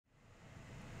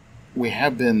we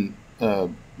have been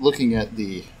looking at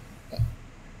the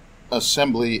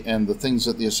assembly and the things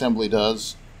that the assembly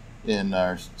does in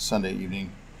our Sunday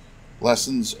evening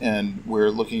lessons, and we're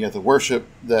looking at the worship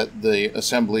that the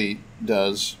assembly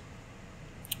does.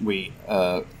 We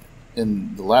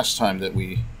in the last time that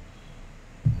we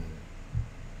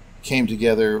came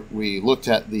together, we looked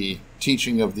at the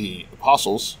teaching of the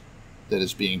apostles that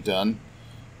is being done,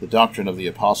 the doctrine of the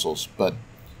apostles, but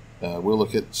we'll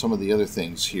look at some of the other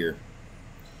things here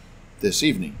this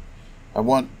evening. I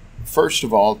want, first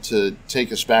of all, to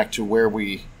take us back to where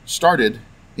we started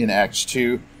in Acts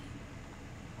 2.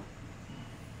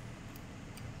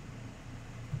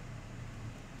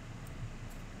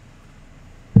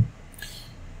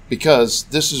 Because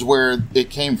this is where it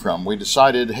came from. We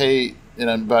decided, hey,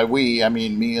 and by we, I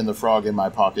mean me and the frog in my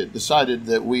pocket, decided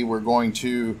that we were going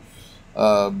to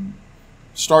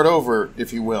start over,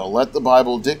 if you will. Let the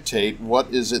Bible dictate what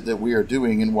is it that we are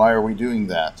doing and why are we doing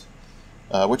that.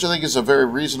 Which I think is a very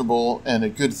reasonable and a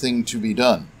good thing to be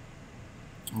done.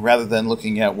 Rather than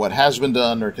looking at what has been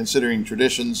done or considering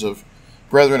traditions of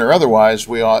brethren or otherwise,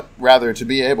 we ought rather to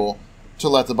be able to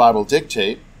let the Bible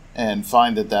dictate and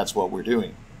find that that's what we're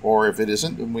doing. Or if it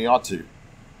isn't, then we ought to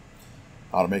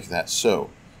make that so.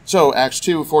 So, Acts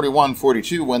 2, 41,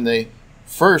 42, when they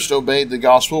first obeyed the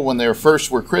gospel, when they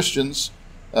first were Christians,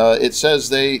 it says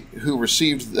they who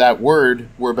received that word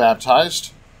were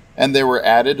baptized, and there were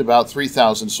added about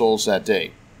 3,000 souls that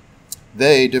day.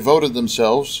 They devoted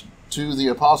themselves to the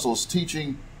apostles'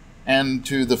 teaching and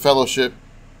to the fellowship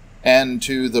and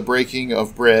to the breaking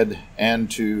of bread and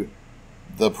to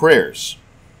the prayers.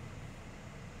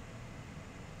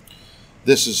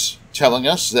 This is telling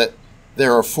us that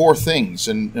there are four things,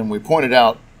 and we pointed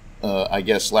out, I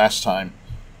guess last time,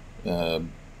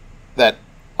 that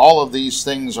all of these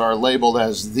things are labeled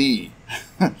as the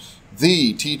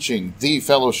teaching, the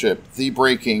fellowship, the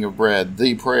breaking of bread,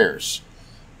 the prayers.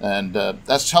 And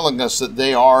that's telling us that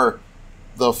they are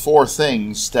the four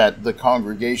things that the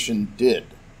congregation did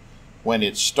when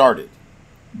it started.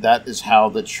 That is how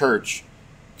the church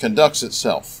conducts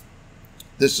itself.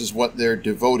 This is what they're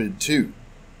devoted to.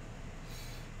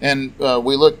 And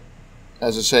we looked,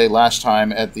 as I say, last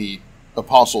time at the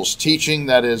apostles' teaching,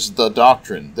 that is the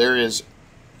doctrine. There is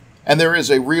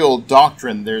a real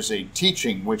doctrine. There's a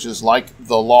teaching, which is like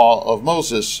the law of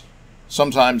Moses,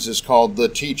 sometimes is called the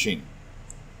teaching.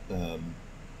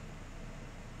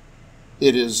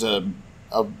 It is a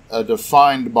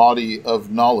defined body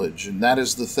of knowledge, and that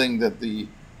is the thing that the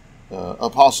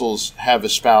apostles have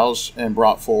espoused and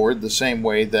brought forward, the same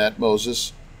way that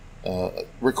Moses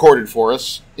recorded for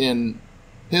us in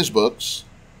his books.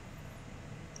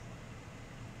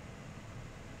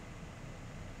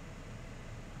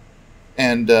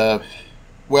 And,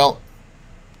 well,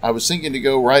 I was thinking to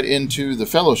go right into the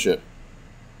fellowship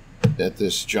at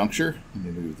this juncture. Let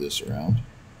me move this around.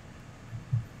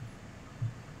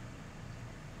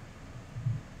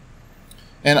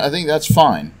 And I think that's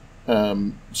fine.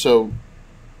 So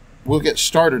we'll get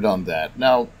started on that.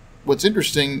 Now, what's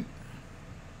interesting,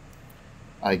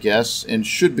 I guess, and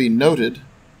should be noted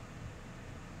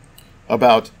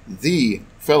about the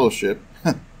fellowship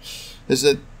is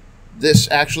that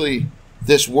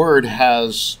this word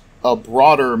has a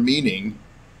broader meaning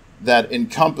that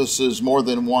encompasses more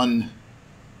than one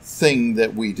thing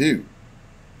that we do.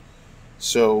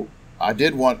 So I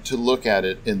did want to look at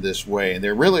it in this way, and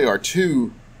there really are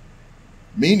two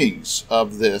meanings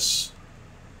of this,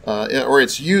 or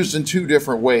it's used in two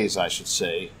different ways, I should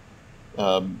say.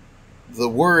 The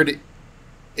word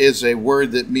is a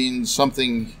word that means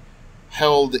something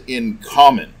held in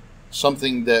common,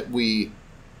 something that we,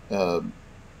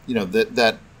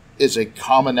 that is a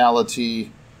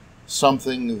commonality,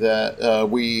 something that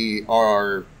we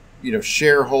are,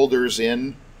 shareholders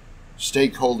in,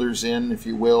 stakeholders in, if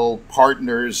you will,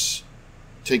 partners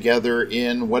together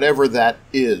in, whatever that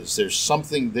is. There's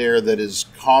something there that is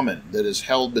common, that is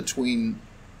held between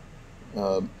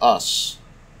us.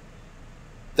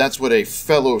 That's what a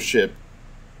fellowship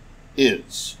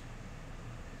is.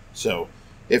 So,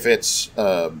 if it's,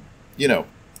 if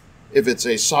it's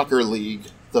a soccer league,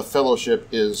 the fellowship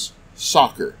is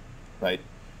soccer, right?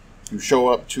 You show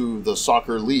up to the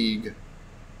soccer league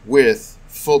with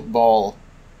football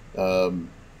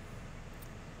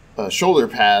shoulder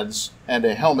pads and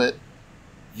a helmet,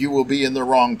 you will be in the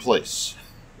wrong place,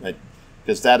 right?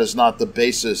 Because that is not the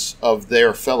basis of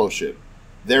their fellowship.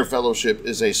 Their fellowship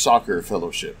is a soccer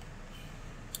fellowship,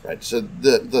 right? So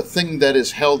the thing that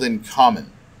is held in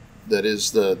common, that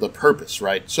is the purpose,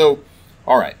 right? So,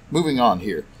 all right, moving on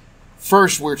here.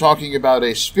 First, we're talking about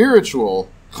a spiritual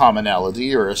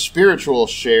commonality or a spiritual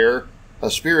share a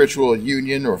spiritual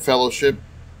union or fellowship,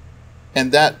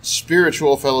 and that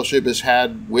spiritual fellowship is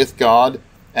had with God,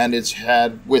 and it's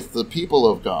had with the people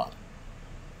of God.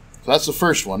 So that's the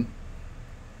first one.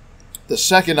 The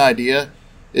second idea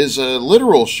is a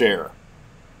literal share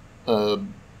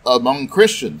among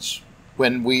Christians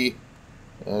when we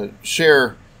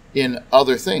share in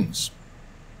other things.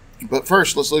 But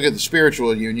first, let's look at the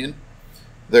spiritual union.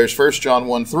 There's 1 John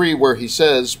 1:3, where he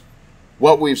says,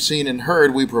 "What we've seen and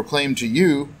heard we proclaim to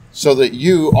you, so that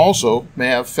you also may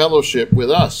have fellowship with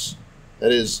us."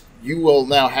 That is, you will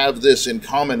now have this in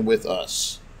common with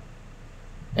us.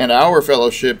 And our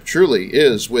fellowship truly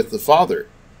is with the Father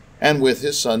and with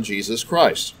his Son, Jesus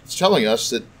Christ. It's telling us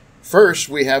that first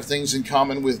we have things in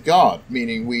common with God,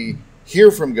 meaning we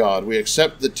hear from God, we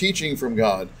accept the teaching from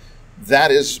God.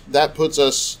 That puts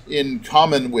us in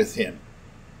common with him.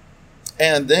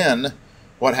 And then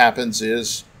what happens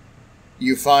is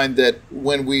you find that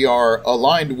when we are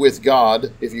aligned with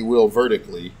God, if you will,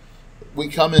 vertically, we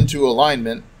come into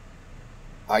alignment,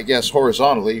 I guess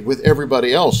horizontally, with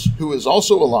everybody else who is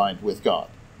also aligned with God.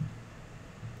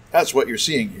 That's what you're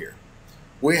seeing here.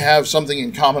 We have something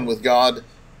in common with God.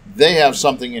 They have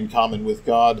something in common with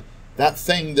God. That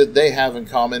thing that they have in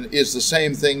common is the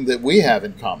same thing that we have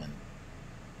in common.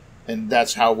 And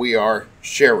that's how we are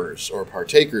sharers or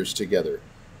partakers together.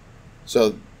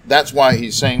 So that's why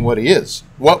he's saying what he is.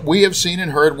 What we have seen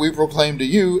and heard we proclaim to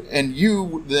you, and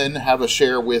you then have a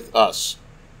share with us.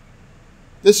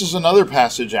 This is another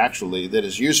passage, actually, that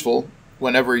is useful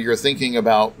whenever you're thinking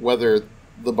about whether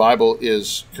the Bible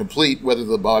is complete, whether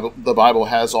the Bible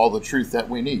has all the truth that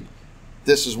we need.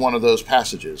 This is one of those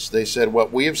passages. They said,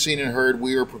 what we have seen and heard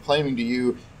we are proclaiming to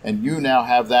you, and you now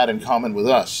have that in common with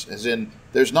us. As in,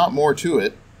 there's not more to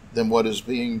it than what is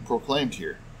being proclaimed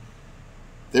here.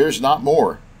 There's not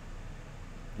more.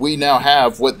 We now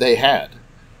have what they had.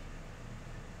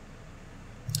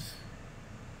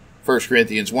 1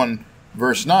 Corinthians 1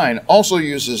 verse 9 also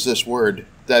uses this word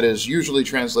that is usually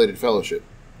translated fellowship.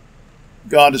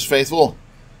 God is faithful,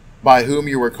 by whom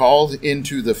you were called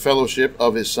into the fellowship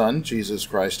of his Son, Jesus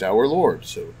Christ our Lord.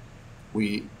 So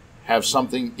we have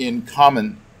something in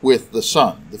common with the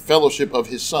Son, the fellowship of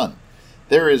his Son.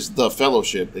 There is the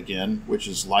fellowship, again, which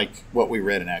is like what we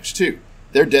read in Acts 2.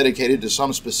 They're dedicated to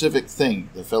some specific thing,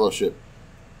 the fellowship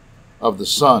of the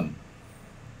Son.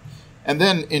 And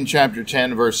then in chapter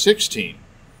 10, verse 16,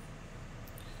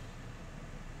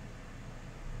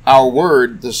 our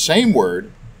word, the same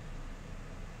word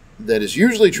that is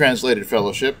usually translated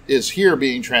fellowship, is here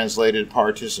being translated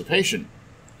participation.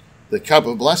 The cup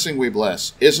of blessing we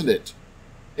bless, isn't it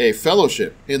a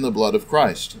fellowship in the blood of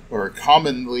Christ, or a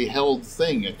commonly held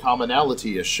thing, a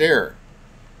commonality, a share?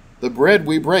 The bread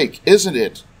we break, isn't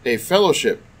it a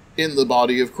fellowship in the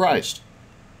body of Christ?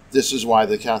 This is why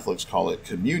the Catholics call it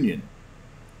communion,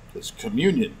 because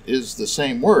communion is the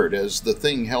same word as the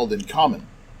thing held in common.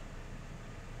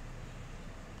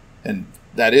 And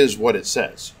that is what it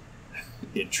says,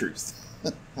 in truth.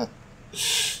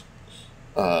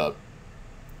 For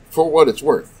what it's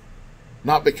worth.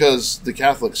 Not because the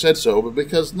Catholics said so, but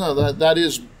because, no, that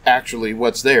is actually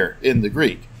what's there in the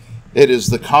Greek. It is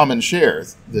the common share,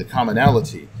 the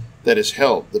commonality that is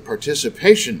held. The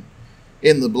participation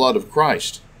in the blood of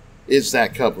Christ is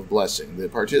that cup of blessing. The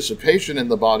participation in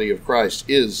the body of Christ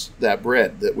is that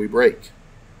bread that we break.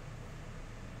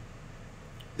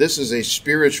 This is a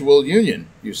spiritual union,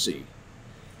 you see.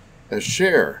 A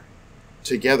share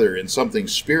together in something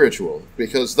spiritual,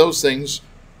 because those things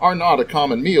are not a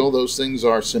common meal. Those things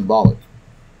are symbolic.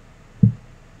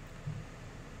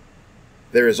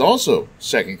 There is also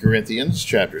 2 Corinthians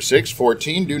chapter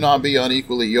 6:14, do not be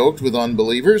unequally yoked with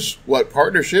unbelievers. What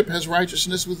partnership has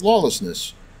righteousness with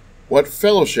lawlessness? What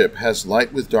fellowship has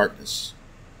light with darkness?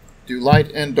 Do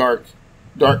light and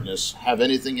darkness have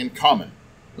anything in common?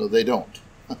 No, they don't.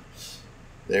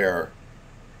 They are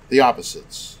the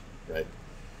opposites, right?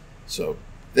 So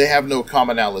they have no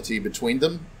commonality between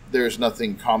them. There's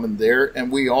nothing common there, and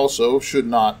we also should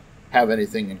not have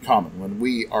anything in common. When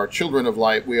we are children of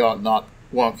light, we ought not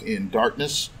walk in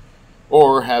darkness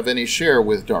or have any share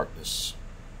with darkness.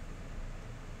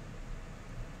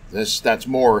 That's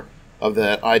more of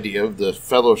that idea of the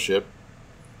fellowship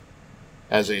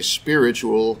as a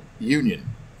spiritual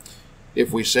union.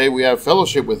 If we say we have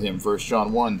fellowship with him, 1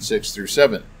 John 1, 6 through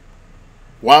 7,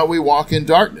 while we walk in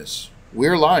darkness,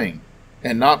 we're lying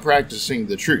and not practicing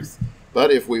the truth.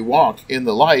 But if we walk in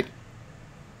the light,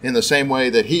 in the same way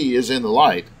that he is in the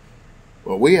light,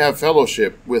 well, we have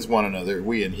fellowship with one another,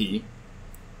 we and he,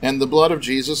 and the blood of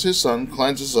Jesus, his Son,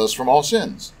 cleanses us from all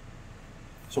sins.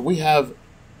 So we have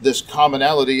this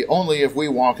commonality only if we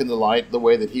walk in the light the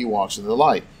way that he walks in the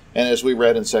light. And as we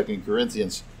read in 2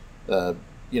 Corinthians,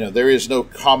 there is no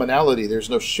commonality, there's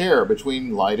no share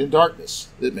between light and darkness.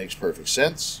 It makes perfect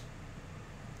sense.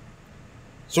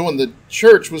 So when the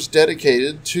church was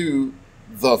dedicated to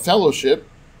the fellowship,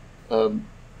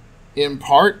 in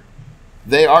part,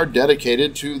 they are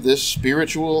dedicated to this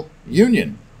spiritual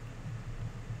union.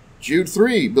 Jude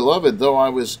 3, Beloved, though I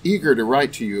was eager to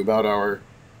write to you about our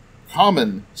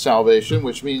common salvation,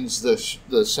 which means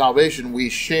the salvation we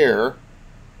share,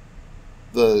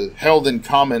 the held in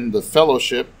common, the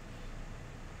fellowship,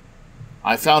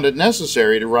 I found it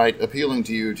necessary to write appealing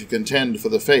to you to contend for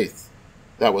the faith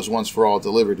that was once for all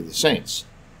delivered to the saints.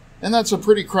 And that's a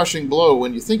pretty crushing blow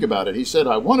when you think about it. He said,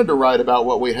 I wanted to write about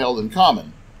what we held in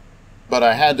common, but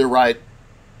I had to write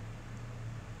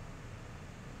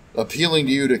appealing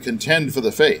to you to contend for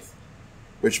the faith,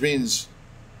 which means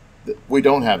that we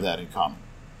don't have that in common.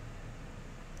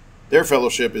 Their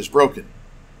fellowship is broken.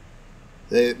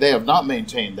 They have not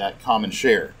maintained that common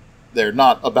share. They're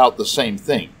not about the same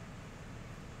thing.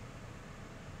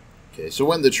 Okay, so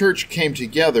when the church came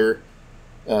together,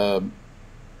 it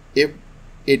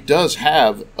does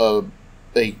have a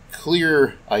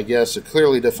clear, I guess, a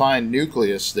clearly defined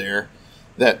nucleus there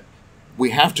that we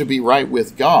have to be right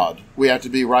with God. We have to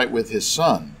be right with his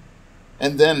Son.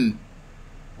 And then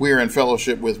we are in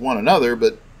fellowship with one another,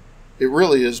 but it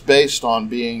really is based on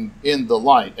being in the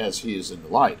light as he is in the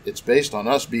light. It's based on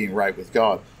us being right with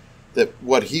God, that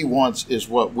what he wants is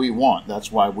what we want.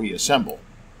 That's why we assemble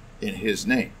in his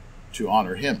name, to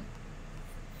honor him.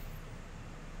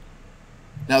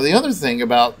 Now, the other thing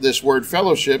about this word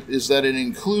fellowship is that it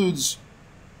includes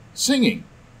singing.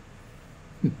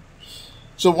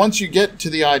 So once you get to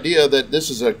the idea that this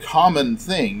is a common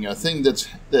thing, a thing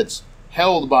that's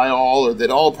held by all, or that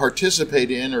all participate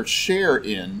in or share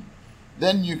in,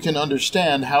 then you can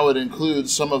understand how it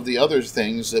includes some of the other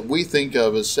things that we think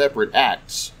of as separate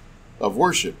acts of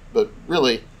worship, but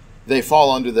really they fall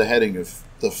under the heading of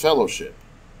the fellowship.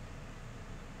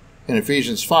 In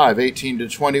Ephesians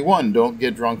 5:18-21, don't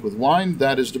get drunk with wine,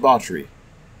 that is debauchery.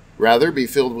 Rather, be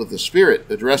filled with the Spirit,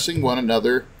 addressing one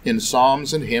another in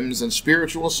psalms and hymns and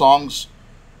spiritual songs,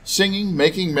 singing,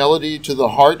 making melody to the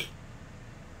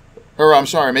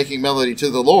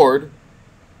Lord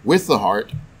with the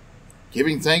heart,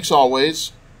 giving thanks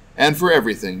always and for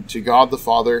everything to God the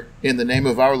Father in the name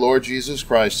of our Lord Jesus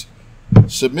Christ,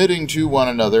 submitting to one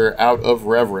another out of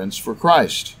reverence for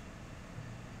Christ.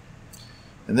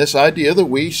 And this idea that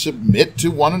we submit to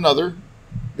one another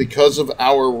because of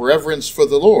our reverence for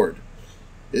the Lord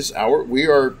we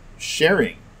are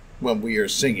sharing when we are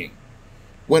singing,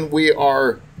 when we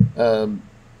are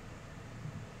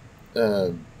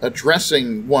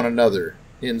addressing one another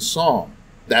in psalm.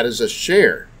 That is a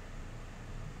share.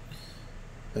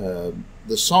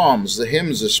 The psalms, the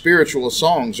hymns, the spiritual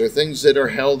songs are things that are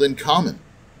held in common,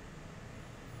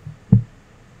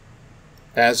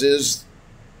 as is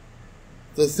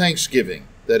the thanksgiving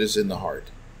that is in the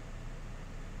heart.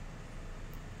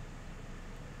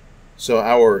 So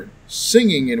our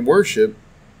singing in worship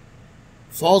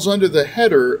falls under the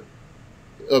header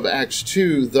of Acts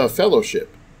 2, the fellowship.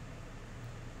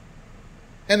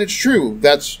 And it's true,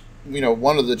 that's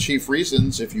one of the chief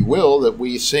reasons, if you will, that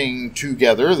we sing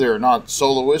together. They're not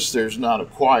soloists, there's not a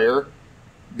choir,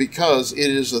 because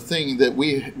it is a thing that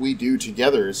we do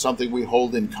together. It's something we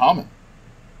hold in common.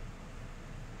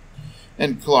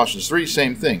 And Colossians 3,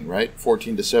 same thing, right?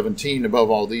 14-17, above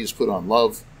all these put on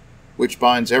love, which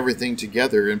binds everything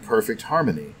together in perfect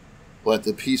harmony. Let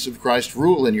the peace of Christ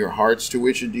rule in your hearts, to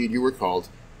which indeed you were called,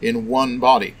 in one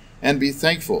body. And be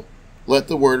thankful. Let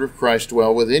the word of Christ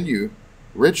dwell within you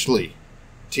richly,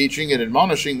 teaching and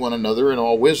admonishing one another in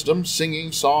all wisdom,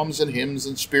 singing psalms and hymns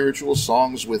and spiritual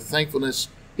songs with thankfulness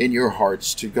in your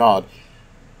hearts to God.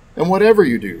 And whatever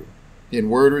you do, in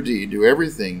word or deed, do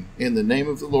everything in the name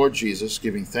of the Lord Jesus,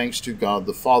 giving thanks to God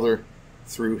the Father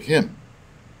through him.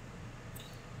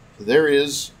 So there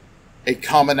is a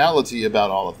commonality about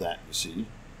all of that, you see.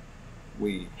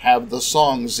 We have the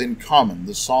songs in common.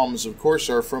 The Psalms, of course,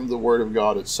 are from the Word of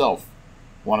God itself,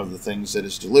 one of the things that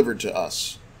is delivered to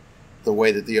us, the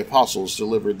way that the apostles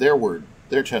delivered their word,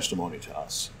 their testimony to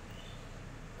us.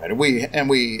 Right? And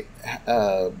we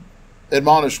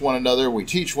admonish one another, we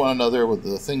teach one another with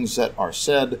the things that are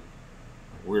said.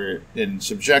 We're in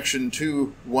subjection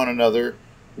to one another.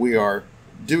 We are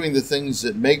doing the things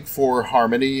that make for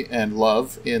harmony and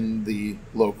love in the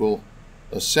local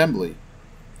assembly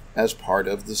as part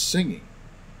of the singing.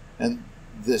 And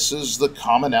this is the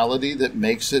commonality that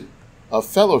makes it a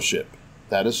fellowship.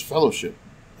 That is fellowship,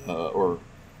 or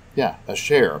Yeah, a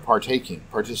share, a partaking,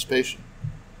 participation.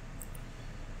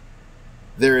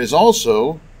 There is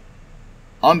also,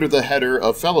 under the header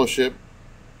of fellowship,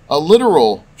 a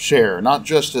literal share, not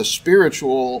just a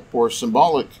spiritual or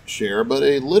symbolic share, but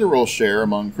a literal share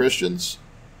among Christians.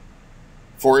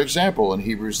 For example, in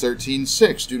Hebrews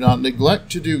 13:6, do not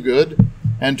neglect to do good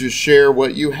and to share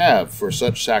what you have, for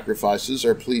such sacrifices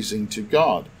are pleasing to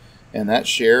God. And that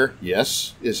share,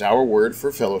 yes, is our word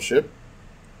for fellowship,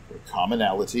 for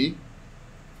commonality,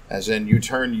 as in you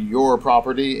turn your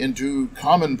property into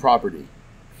common property.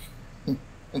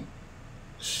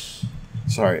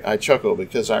 Sorry, I chuckle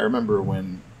because I remember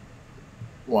when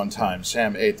one time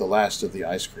Sam ate the last of the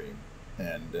ice cream,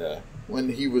 and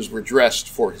when he was redressed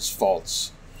for his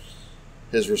faults,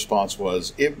 his response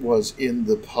was, "It was in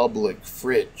the public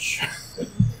fridge."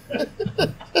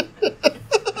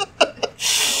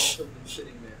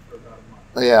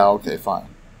 Yeah, okay, fine.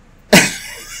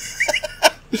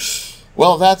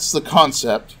 Well, that's the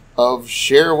concept of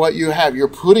share what you have. You're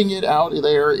putting it out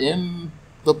there in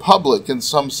the public in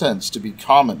some sense to be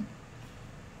common.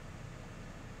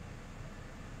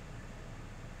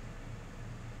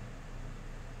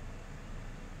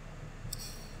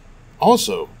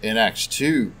 Also, in Acts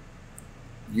 2,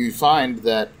 you find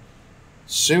that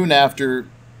soon after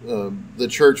the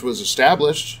church was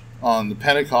established on the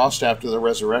Pentecost, after the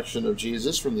resurrection of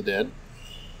Jesus from the dead,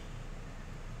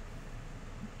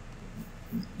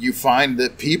 you find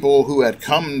that people who had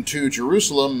come to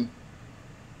Jerusalem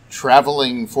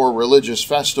traveling for religious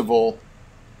festival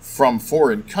from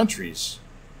foreign countries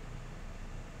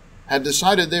had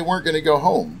decided they weren't going to go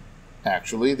home.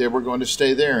 Actually, they were going to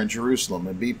stay there in Jerusalem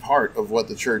and be part of what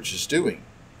the church is doing,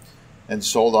 and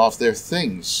sold off their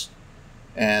things.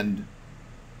 And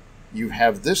you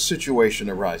have this situation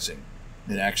arising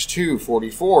in Acts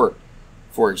 2:44,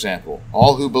 for example.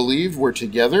 All who believed were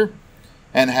together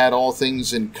and had all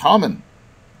things in common,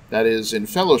 that is, in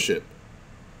fellowship.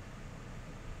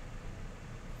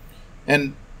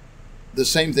 And the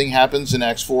same thing happens in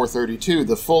Acts 4:32.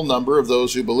 The full number of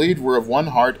those who believed were of one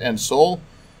heart and soul.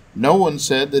 No one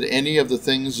said that any of the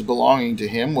things belonging to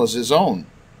him was his own,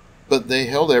 but they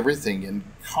held everything in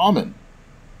common,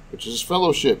 which is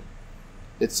fellowship.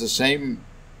 It's the same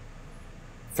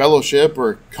fellowship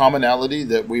or commonality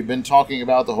that we've been talking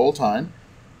about the whole time.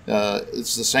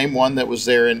 It's the same one that was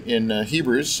there in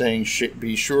Hebrews, saying,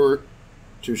 be sure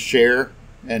to share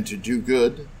and to do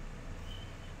good.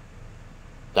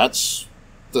 That's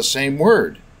the same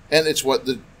word. And it's what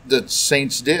the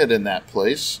saints did in that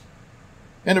place.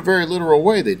 In a very literal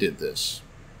way, they did this.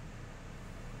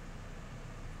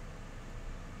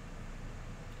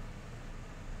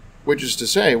 Which is to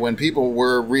say, when people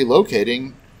were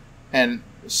relocating and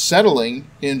settling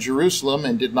in Jerusalem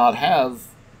and did not have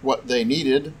what they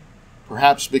needed,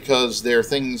 perhaps because their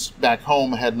things back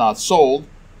home had not sold,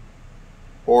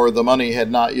 or the money had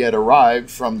not yet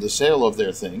arrived from the sale of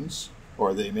their things,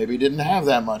 or they maybe didn't have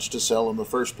that much to sell in the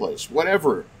first place.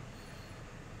 Whatever.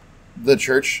 The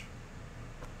church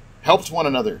helped one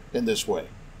another in this way.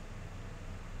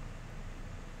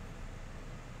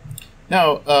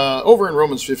 Now, over in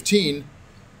Romans 15,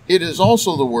 it is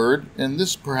also the word, and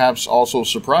this perhaps also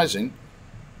surprising,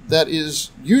 that is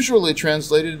usually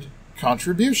translated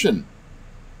contribution.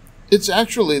 It's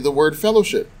actually the word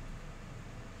fellowship.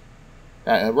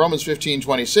 Romans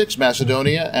 15:26,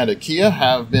 Macedonia and Achaia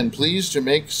have been pleased to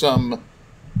make some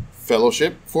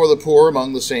fellowship for the poor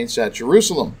among the saints at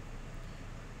Jerusalem.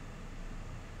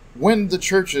 When the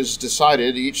churches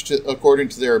decided, each according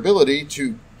to their ability,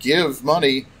 to give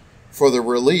money for the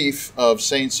relief of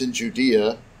saints in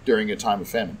Judea during a time of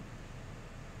famine,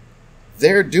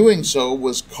 their doing so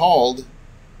was called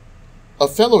a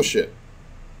fellowship.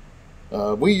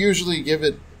 We usually give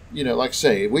it, like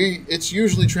say, it's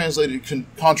usually translated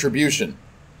contribution.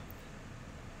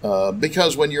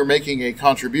 Because when you're making a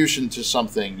contribution to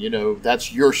something,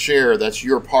 that's your share, that's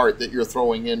your part that you're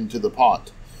throwing into the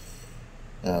pot.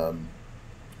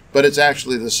 But it's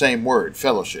actually the same word,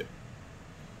 fellowship.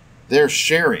 They're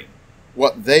sharing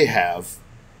what they have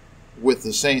with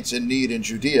the saints in need in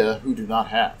Judea who do not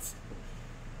have.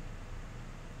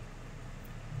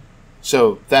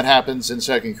 So that happens in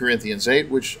 2 Corinthians 8,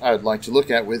 which I'd like to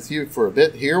look at with you for a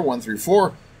bit here,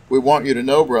 1-4. We want you to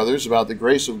know, brothers, about the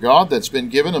grace of God that's been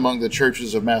given among the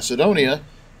churches of Macedonia.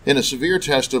 In a severe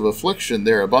test of affliction,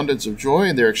 their abundance of joy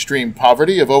and their extreme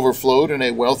poverty have overflowed in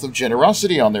a wealth of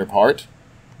generosity on their part.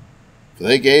 For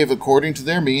they gave according to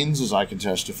their means, as I can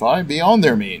testify, beyond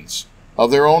their means, of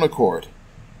their own accord,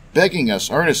 begging us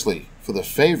earnestly for the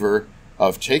favor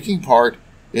of taking part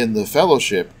in the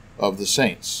fellowship of the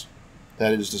saints.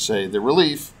 That is to say, the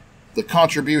relief, the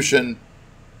contribution,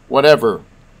 whatever,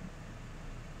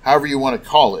 however you want to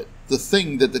call it, the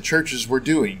thing that the churches were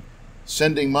doing,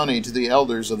 sending money to the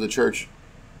elders of the church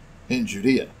in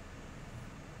Judea.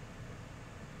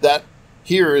 That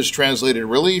here is translated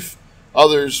relief.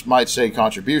 Others might say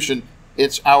contribution.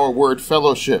 It's our word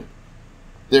fellowship.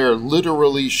 They're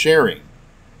literally sharing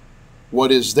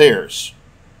what is theirs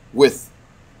with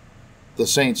the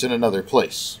saints in another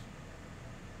place.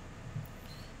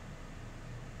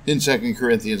 In 2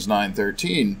 Corinthians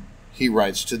 9:13, he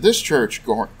writes to this church,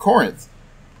 Corinth,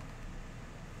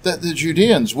 that the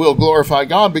Judeans will glorify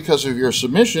God because of your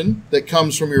submission that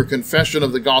comes from your confession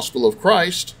of the gospel of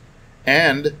Christ,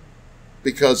 and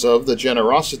because of the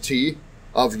generosity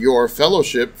of your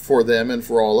fellowship for them and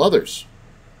for all others.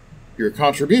 Your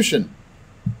contribution.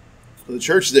 The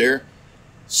church there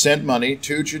sent money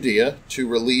to Judea to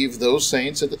relieve those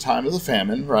saints at the time of the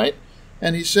famine, right?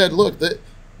 And he said, look,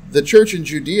 the church in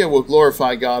Judea will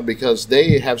glorify God because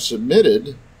they have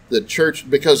submitted the church,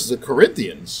 because the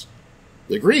Corinthians,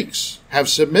 the Greeks, have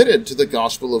submitted to the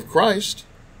gospel of Christ,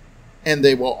 and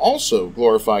they will also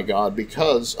glorify God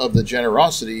because of the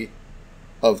generosity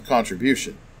of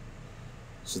contribution.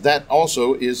 So that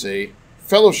also is a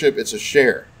fellowship, it's a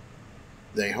share.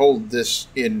 They hold this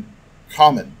in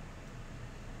common.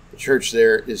 The church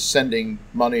there is sending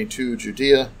money to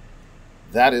Judea.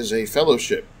 That is a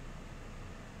fellowship.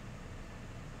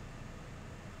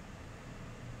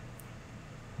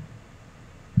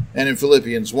 And in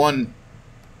Philippians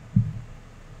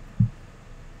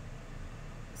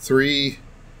 1:3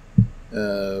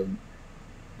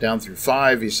 down through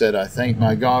 5, he said, I thank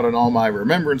my God in all my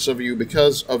remembrance of you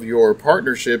because of your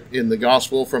partnership in the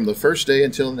gospel from the first day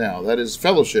until now. That is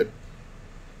fellowship.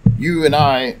 You and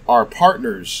I are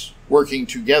partners working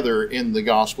together in the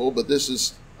gospel, but this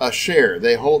is a share.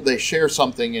 They share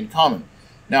something in common.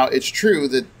 Now, it's true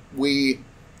that we,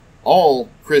 all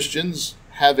Christians,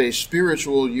 have a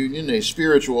spiritual union, a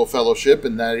spiritual fellowship,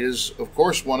 and that is, of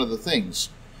course, one of the things.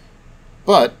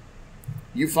 But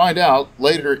you find out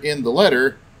later in the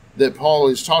letter that Paul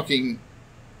is talking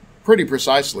pretty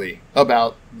precisely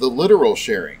about the literal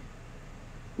sharing,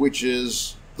 which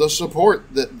is the support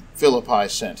that Philippi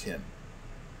sent him.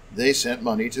 They sent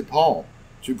money to Paul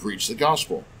to preach the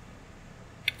gospel.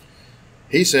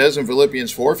 He says in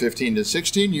Philippians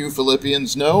 4:15-16, you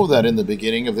Philippians know that in the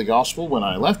beginning of the gospel, when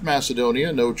I left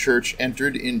Macedonia, no church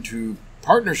entered into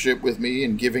partnership with me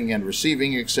in giving and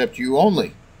receiving except you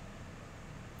only.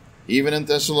 Even in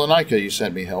Thessalonica, you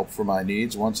sent me help for my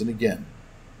needs once and again.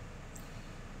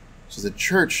 So the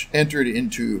church entered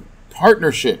into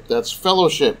partnership, that's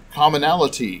fellowship,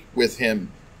 commonality with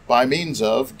him by means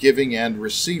of giving and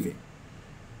receiving.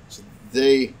 So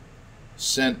they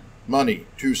sent money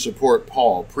to support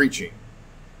Paul preaching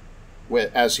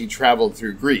as he traveled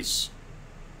through Greece.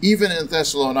 Even in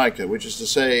Thessalonica, which is to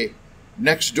say,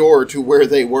 next door to where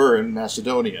they were in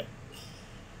Macedonia.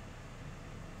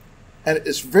 And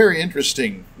it's very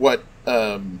interesting what,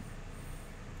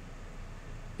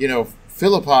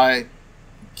 Philippi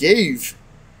gave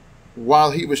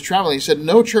while he was traveling. He said,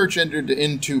 no church entered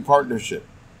into partnership.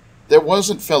 There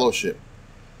wasn't fellowship.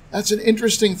 That's an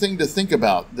interesting thing to think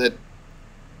about, that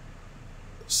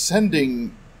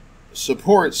sending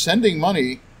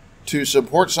money to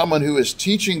support someone who is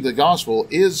teaching the gospel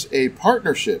is a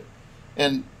partnership.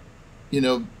 And,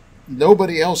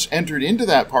 nobody else entered into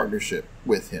that partnership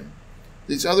with him.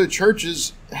 These other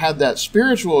churches had that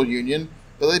spiritual union,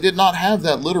 but they did not have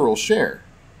that literal share,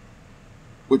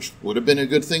 which would have been a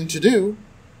good thing to do.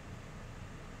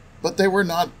 But they were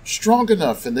not strong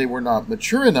enough, and they were not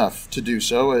mature enough to do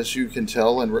so, as you can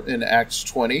tell in Acts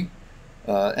 20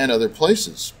 and other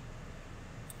places.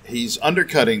 He's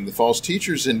undercutting the false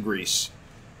teachers in Greece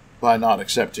by not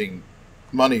accepting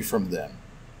money from them.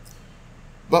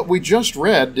 But we just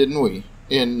read, didn't we,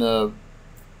 in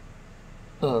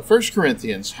 1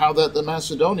 Corinthians, how that the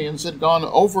Macedonians had gone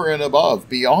over and above,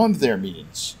 beyond their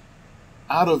means,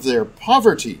 out of their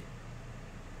poverty.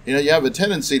 You have a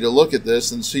tendency to look at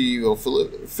this and see,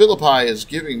 Philippi is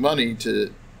giving money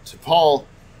to Paul,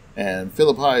 and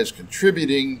Philippi is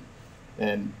contributing,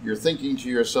 and you're thinking to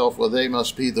yourself, well, they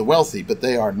must be the wealthy, but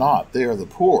they are not. They are the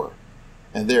poor,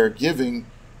 and they're giving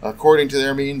according to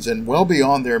their means and well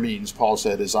beyond their means, Paul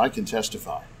said, as I can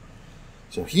testify.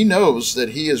 So he knows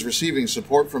that he is receiving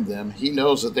support from them. He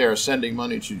knows that they are sending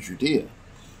money to Judea.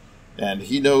 And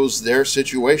he knows their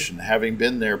situation, having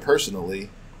been there personally,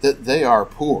 that they are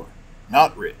poor,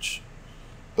 not rich.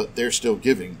 But they're still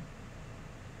giving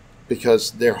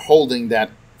because they're holding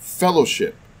that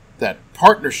fellowship, that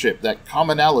partnership, that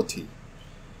commonality.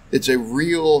 It's a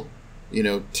real,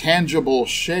 tangible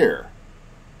share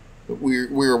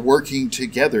We're working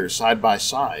together side by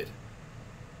side,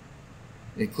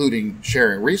 including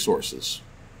sharing resources.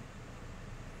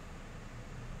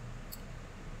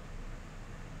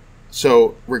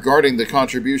 So regarding the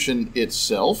contribution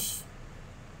itself,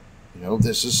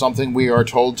 this is something we are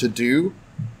told to do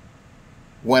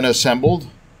when assembled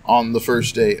on the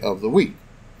first day of the week.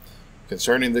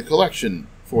 Concerning the collection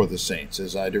for the saints,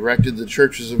 as I directed the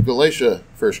churches of Galatia,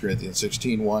 1 Corinthians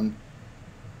 16:1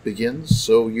 begins,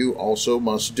 so you also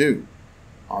must do.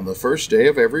 On the first day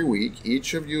of every week,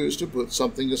 each of you is to put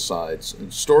something aside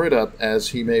and store it up as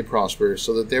he may prosper,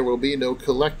 so that there will be no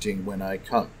collecting when I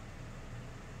come.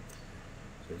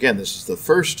 Again, this is the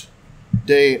first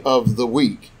day of the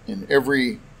week, and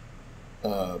every,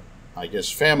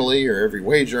 family or every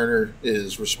wage earner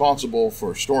is responsible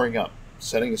for storing up,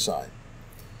 setting aside.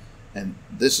 And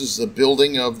this is the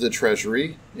building of the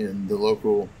treasury in the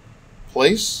local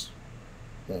place.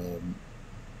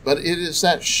 But it is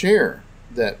that share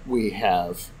that we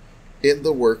have in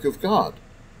the work of God.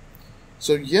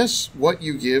 So yes, what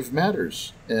you give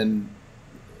matters. And,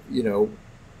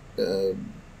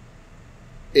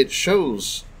 it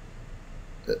shows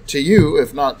to you,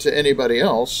 if not to anybody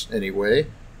else anyway,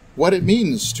 what it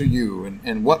means to you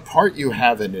and what part you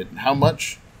have in it and how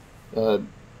much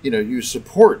you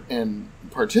support and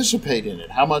participate in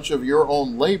it, how much of your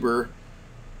own labor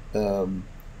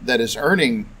that is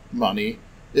earning money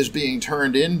is being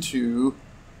turned into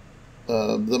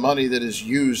the money that is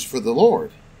used for the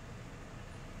Lord.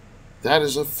 That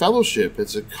is a fellowship.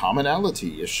 It's a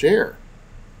commonality, a share.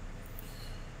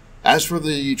 As for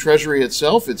the treasury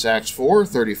itself, it's Acts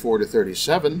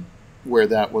 4:34-37, where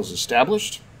that was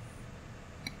established.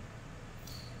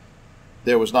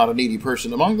 There was not a needy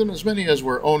person among them. As many as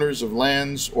were owners of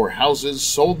lands or houses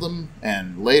sold them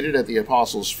and laid it at the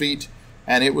apostles' feet,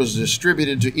 and it was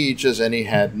distributed to each as any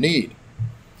had need.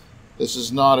 This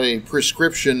is not a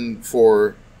prescription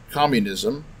for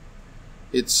communism.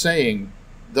 It's saying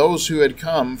those who had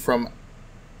come from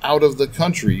out of the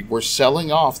country were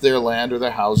selling off their land or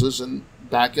their houses and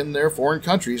back in their foreign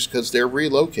countries because they're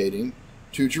relocating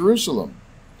to Jerusalem.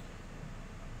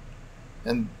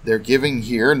 And they're giving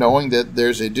here knowing that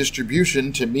there's a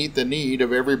distribution to meet the need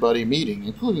of everybody meeting,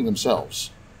 including themselves.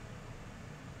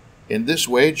 In this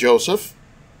way, Joseph,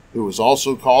 who was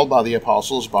also called by the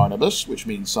apostles Barnabas, which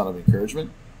means son of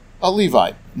encouragement, a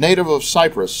Levite, native of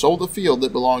Cyprus, sold a field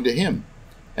that belonged to him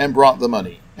and brought the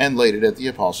money and laid it at the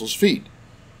apostles' feet.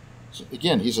 So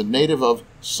again, he's a native of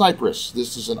Cyprus.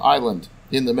 This is an island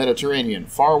in the Mediterranean,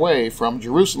 far away from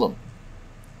Jerusalem.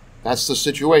 That's the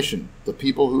situation. The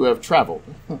people who have traveled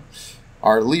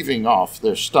are leaving off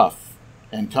their stuff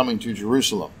and coming to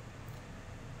Jerusalem.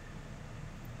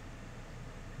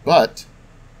 But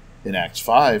in Acts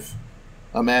 5,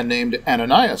 a man named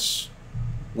Ananias,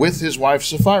 with his wife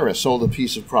Sapphira, sold a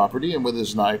piece of property, and with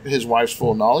his wife's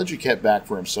full knowledge, he kept back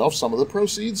for himself some of the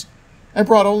proceeds and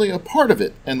brought only a part of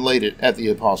it and laid it at the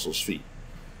apostles' feet.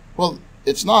 Well,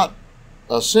 it's not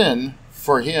a sin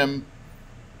for him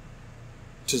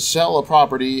to sell a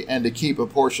property and to keep a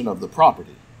portion of the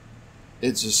property.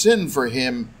 It's a sin for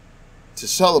him to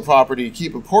sell the property,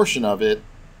 keep a portion of it,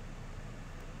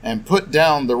 and put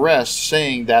down the rest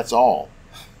saying that's all.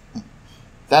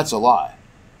 That's a lie.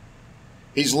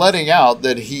 He's letting out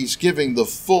that he's giving the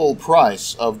full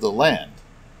price of the land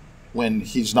when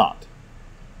he's not.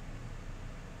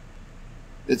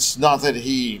 It's not that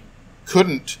he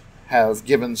couldn't have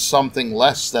given something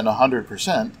less than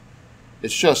 100%.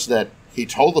 It's just that he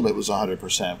told them it was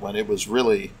 100% when it was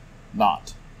really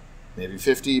not. Maybe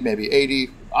 50, maybe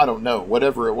 80, I don't know.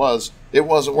 Whatever it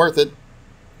wasn't worth it.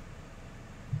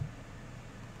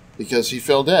 Because he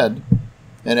fell dead.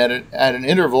 And at an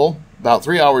interval, about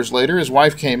 3 hours later, his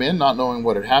wife came in, not knowing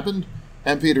what had happened.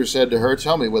 And Peter said to her,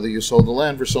 "Tell me whether you sold the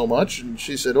land for so much." And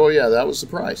she said, "Oh yeah, that was the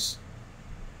price."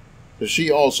 So she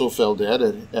also fell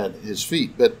dead at his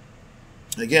feet. But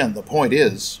again, the point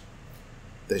is,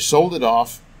 they sold it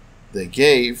off. They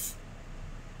gave.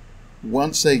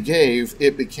 Once they gave,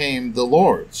 it became the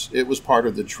Lord's. It was part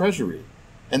of the treasury.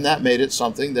 And that made it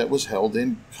something that was held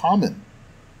in common.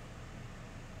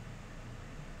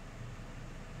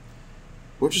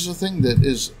 Which is a thing that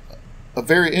is a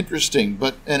very interesting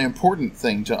but an important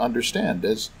thing to understand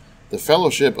as the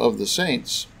fellowship of the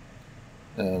saints.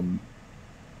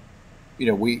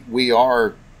 We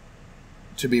are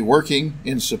to be working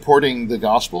in supporting the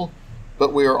gospel,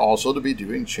 but we are also to be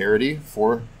doing charity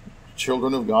for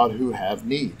children of God who have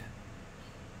need.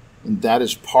 And that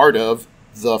is part of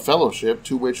the fellowship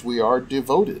to which we are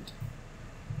devoted.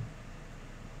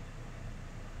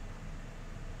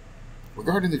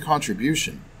 Regarding the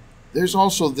contribution, There's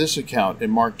also this account in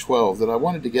Mark 12 that I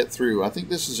wanted to get through. I think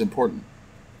this is important.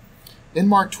 In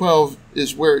Mark 12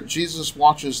 is where Jesus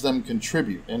watches them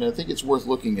contribute, and I think it's worth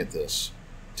looking at this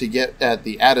to get at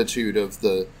the attitude of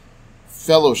the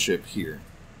fellowship here.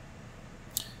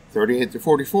 38 to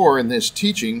 44, in this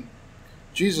teaching,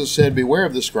 Jesus said, "Beware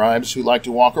of the scribes who like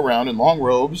to walk around in long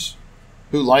robes,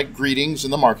 who like greetings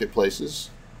in the marketplaces,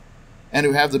 and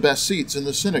who have the best seats in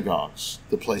the synagogues,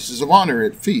 the places of honor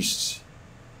at feasts,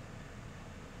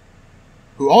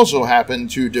 who also happen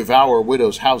to devour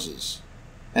widows' houses,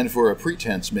 and for a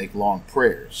pretense make long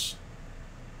prayers."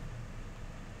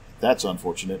 That's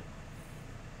unfortunate,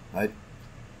 right?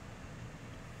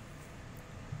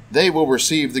 They will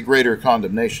receive the greater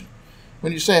condemnation.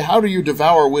 When you say, how do you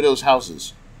devour widows'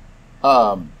 houses?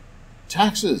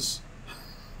 Taxes.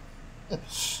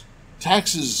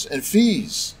 Taxes and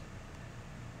fees.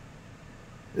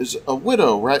 There's a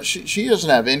widow, right? She doesn't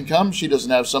have income. She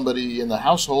doesn't have somebody in the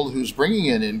household who's bringing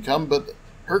in income, but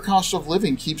her cost of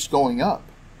living keeps going up.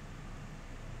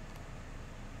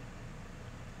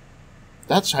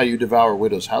 That's how you devour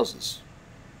widows' houses.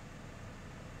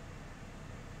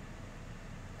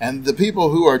 And the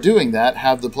people who are doing that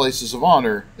have the places of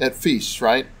honor at feasts,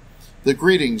 right? The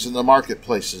greetings in the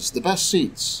marketplaces, the best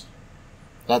seats.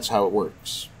 That's how it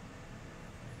works.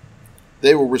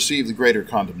 They will receive the greater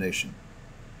condemnation.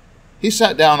 He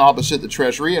sat down opposite the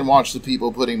treasury and watched the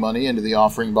people putting money into the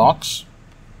offering box.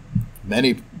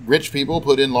 Many rich people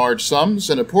put in large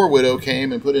sums, and a poor widow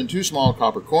came and put in 2 small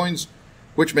copper coins,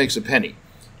 which makes a penny.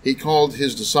 He called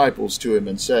his disciples to him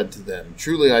and said to them,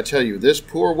 "Truly I tell you, this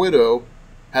poor widow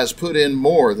has put in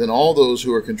more than all those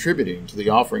who are contributing to the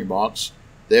offering box.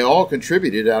 They all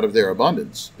contributed out of their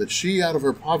abundance, but she out of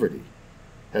her poverty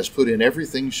has put in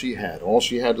everything she had, all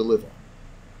she had to live on."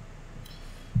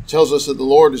 It tells us that the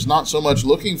Lord is not so much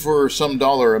looking for some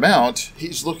dollar amount,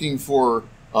 he's looking for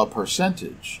a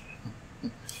percentage.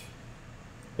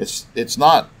 It's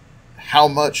not how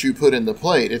much you put in the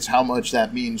plate, it's how much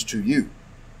that means to you.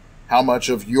 How much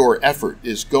of your effort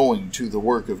is going to the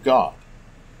work of God.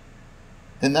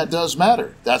 And that does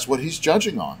matter. That's what he's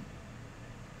judging on.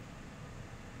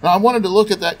 Now, I wanted to look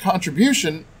at that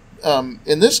contribution.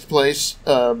 In this place,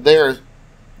 there's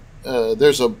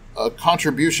a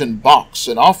contribution box,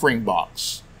 an offering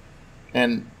box.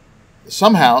 And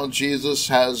somehow Jesus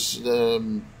has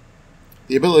the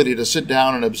ability to sit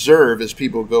down and observe as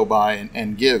people go by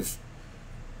and give.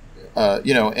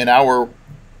 In our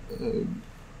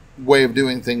way of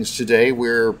doing things today,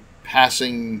 we're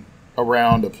passing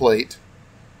around a plate.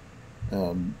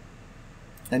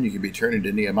 And you could be turning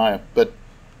to Nehemiah, but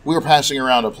we're passing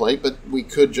around a plate, but we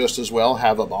could just as well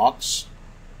have a box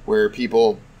where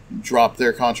people drop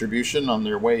their contribution on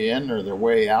their way in or their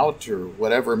way out or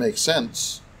whatever makes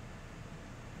sense.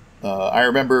 I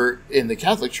remember in the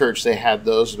Catholic Church they had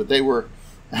those, but they were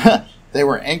they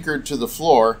were anchored to the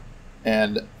floor,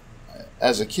 and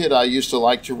as a kid I used to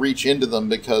like to reach into them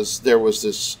because there was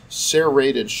this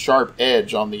serrated sharp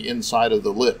edge on the inside of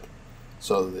the lip,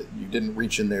 so that you didn't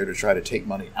reach in there to try to take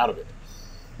money out of it.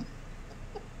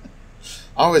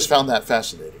 I always found that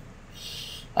fascinating.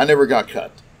 I never got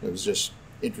cut. It was just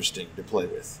interesting to play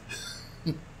with.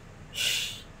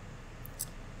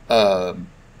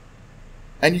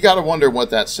 And you got to wonder what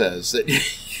that says, that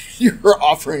your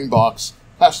offering box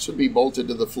has to be bolted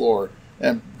to the floor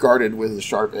and guarded with a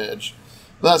sharp edge.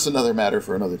 But that's another matter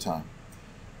for another time.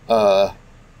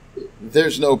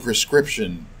 There's no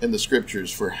prescription in the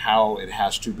scriptures for how it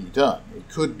has to be done. It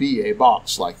could be a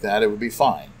box like that. It would be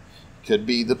fine. It could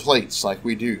be the plates like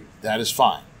we do. That is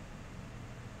fine.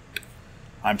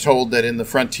 I'm told that in the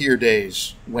frontier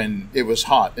days, when it was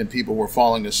hot and people were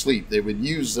falling asleep, they would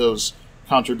use those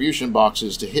contribution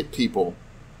boxes to hit people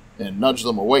and nudge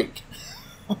them awake.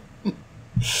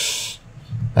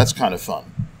 That's kind of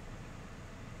fun.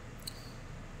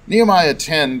 Nehemiah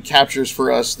 10 captures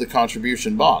for us the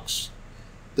contribution box.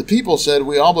 The people said,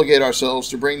 "We obligate ourselves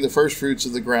to bring the first fruits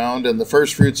of the ground and the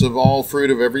first fruits of all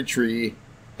fruit of every tree,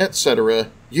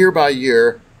 etc., year by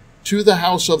year, to the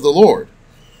house of the Lord,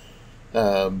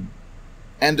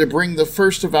 and to bring the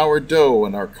first of our dough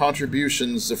and our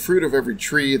contributions, the fruit of every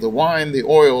tree, the wine, the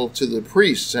oil, to the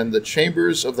priests and the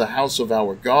chambers of the house of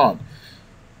our God,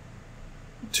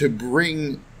 to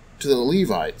bring to the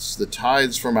Levites the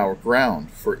tithes from our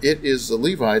ground, for it is the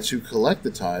Levites who collect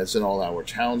the tithes in all our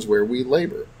towns where we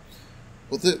labor."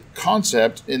 Well, the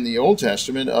concept in the Old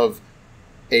Testament of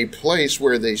a place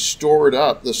where they stored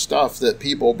up the stuff that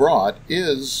people brought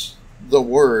is the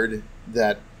word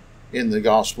that in the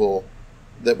gospel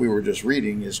that we were just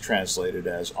reading is translated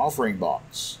as offering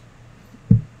box.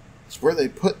 It's where they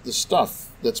put the stuff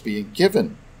that's being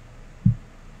given.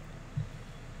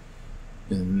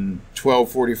 In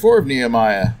 1244 of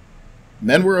Nehemiah,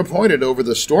 men were appointed over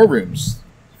the storerooms,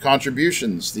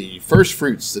 contributions, the first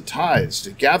fruits, the tithes,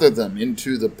 to gather them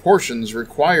into the portions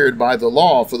required by the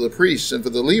law for the priests and for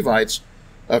the Levites,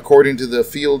 according to the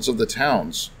fields of the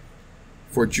towns.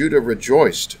 For Judah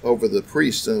rejoiced over the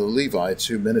priests and the Levites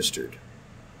who ministered.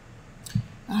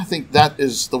 And I think that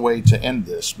is the way to end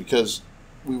this, because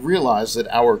we realize that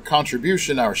our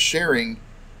contribution, our sharing,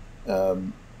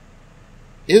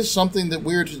 is something that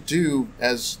we're to do,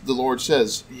 as the Lord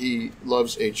says, He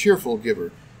loves a cheerful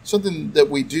giver. Something that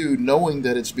we do knowing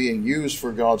that it's being used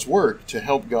for God's work to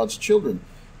help God's children,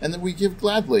 and that we give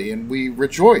gladly and we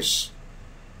rejoice.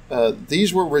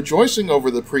 These were rejoicing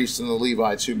over the priests and the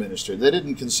Levites who ministered. They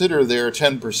didn't consider their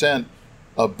 10%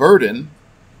 a burden,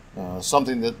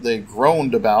 something that they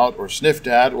groaned about or sniffed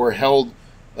at or held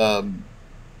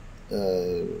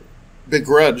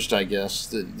begrudged, I guess,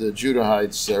 the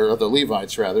Judahites, or the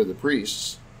Levites rather, the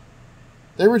priests.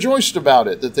 They rejoiced about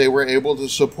it, that they were able to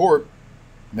support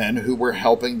men who were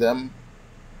helping them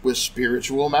with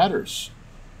spiritual matters,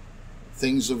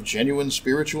 things of genuine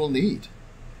spiritual need.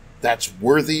 That's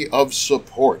worthy of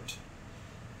support.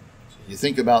 So you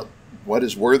think about what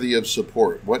is worthy of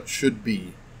support, what should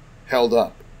be held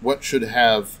up, what should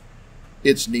have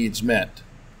its needs met.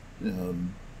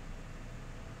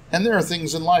 And there are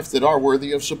things in life that are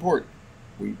worthy of support.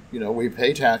 We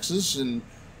pay taxes, and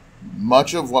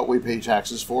much of what we pay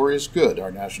taxes for is good.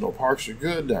 Our national parks are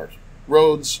good, our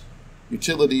roads,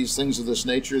 utilities, things of this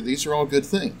nature, these are all good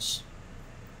things.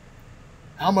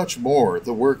 How much more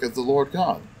the work of the Lord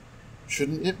God?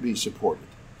 Shouldn't it be supported?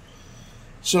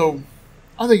 So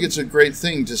I think it's a great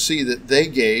thing to see that they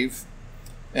gave,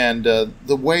 and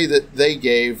the way that they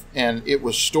gave, and it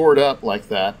was stored up like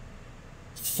that,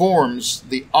 forms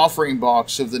the offering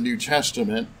box of the New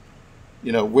Testament,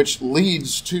 which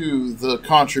leads to the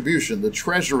contribution, the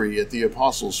treasury at the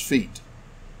apostles' feet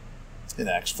in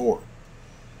Acts 4.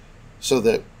 So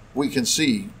that we can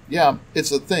see,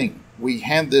 it's a thing. We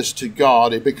hand this to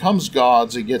God, it becomes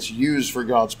God's, it gets used for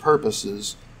God's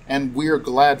purposes, and we're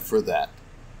glad for that.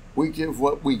 We give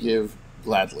what we give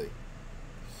gladly.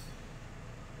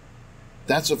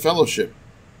 That's a fellowship,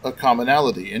 a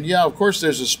commonality. And of course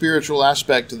there's a spiritual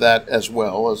aspect to that as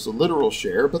well as the literal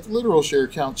share, but the literal share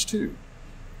counts too.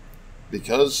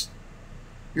 Because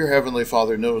your Heavenly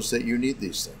Father knows that you need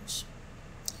these things.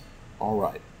 All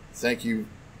right. Thank you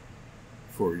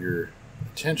for your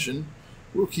attention.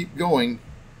 We'll keep going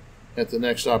at the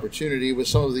next opportunity with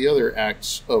some of the other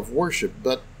acts of worship,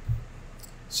 but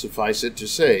suffice it to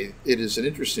say, it is an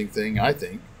interesting thing, I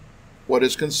think, what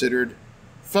is considered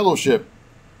fellowship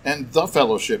and the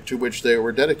fellowship to which they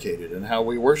were dedicated, and how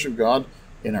we worship God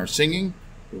in our singing,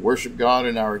 we worship God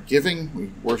in our giving,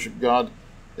 we worship God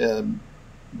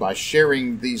by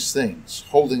sharing these things,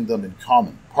 holding them in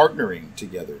common, partnering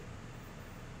together.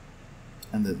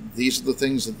 And these are the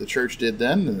things that the church did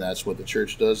then, and that's what the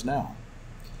church does now.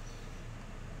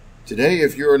 Today,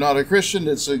 if you are not a Christian,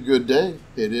 it's a good day.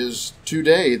 It is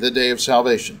today the day of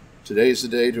salvation. Today is the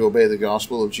day to obey the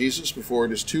gospel of Jesus before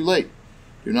it is too late.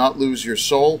 Do not lose your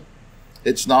soul.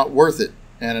 It's not worth it.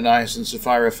 Ananias and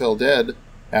Sapphira fell dead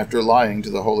after lying to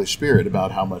the Holy Spirit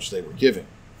about how much they were giving.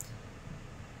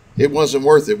 It wasn't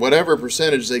worth it. Whatever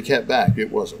percentage they kept back,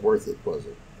 it wasn't worth it, was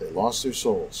it? They lost their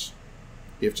souls.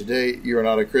 If today you are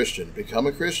not a Christian, become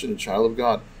a Christian, a child of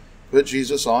God. Put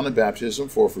Jesus on in baptism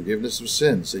for forgiveness of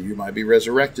sins, that you might be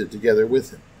resurrected together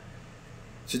with him.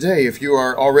 Today, if you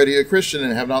are already a Christian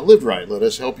and have not lived right, let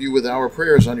us help you with our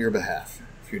prayers on your behalf.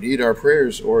 If you need our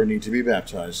prayers or need to be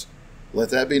baptized, let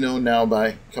that be known now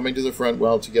by coming to the front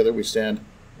while together we stand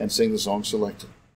and sing the song selected.